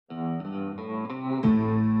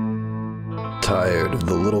tired of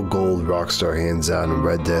the little gold Rockstar hands out in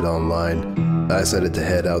Red Dead Online, I decided to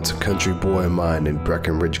head out to Country Boy Mine in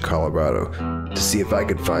Breckenridge, Colorado, to see if I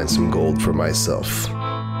could find some gold for myself.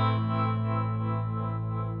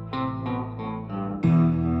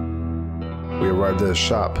 We arrived at a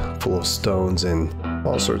shop full of stones and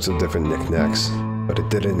all sorts of different knickknacks, but it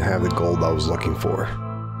didn't have the gold I was looking for.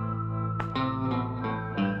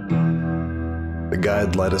 The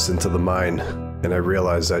guide led us into the mine, and I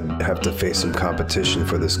realized I'd have to face some competition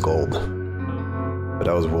for this gold. But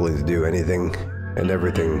I was willing to do anything and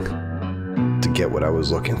everything to get what I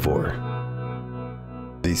was looking for.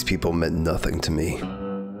 These people meant nothing to me.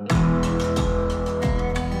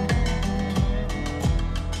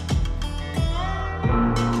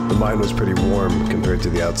 The mine was pretty warm compared to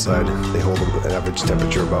the outside. They hold an average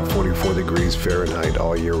temperature of about 44 degrees Fahrenheit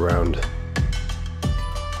all year round.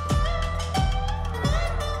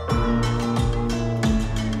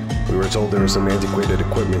 We were told there was some antiquated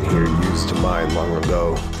equipment here used to mine long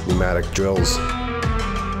ago, pneumatic drills.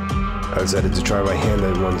 I decided to try my hand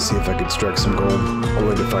at one to see if I could strike some gold,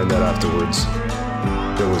 only to find out afterwards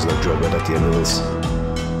there was no drill bit at the end of this.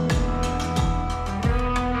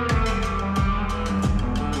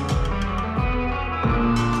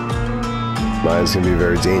 Mines can be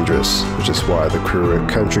very dangerous, which is why the crew at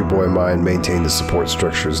Country Boy Mine maintain the support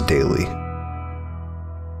structures daily.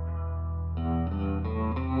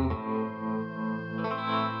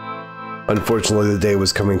 Unfortunately, the day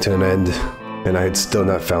was coming to an end, and I had still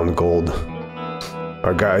not found gold.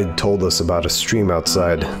 Our guide told us about a stream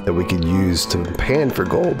outside that we could use to pan for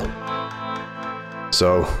gold.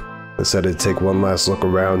 So, I decided to take one last look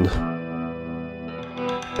around,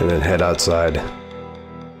 and then head outside.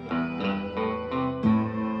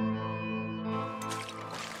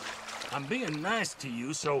 I'm being nice to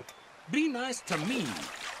you, so be nice to me.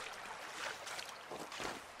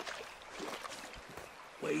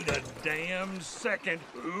 Wait a damn second.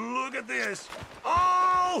 Look at this.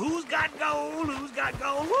 Oh, who's got gold? Who's got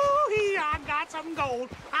gold? Woo-hee, I got some gold.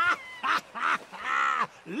 Ha, ha, ha, ha.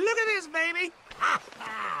 Look at this, baby. Ha,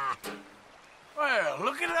 ha. Well,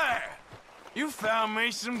 look at that. You found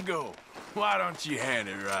me some gold. Why don't you hand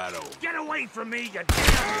it right over? Get away from me, you damn...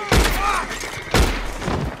 Ah!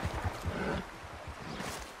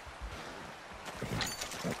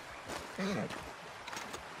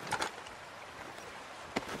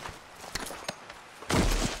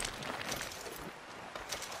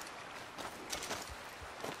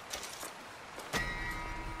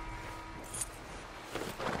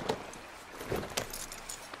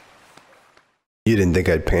 You didn't think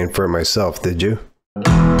I'd pan for it myself, did you?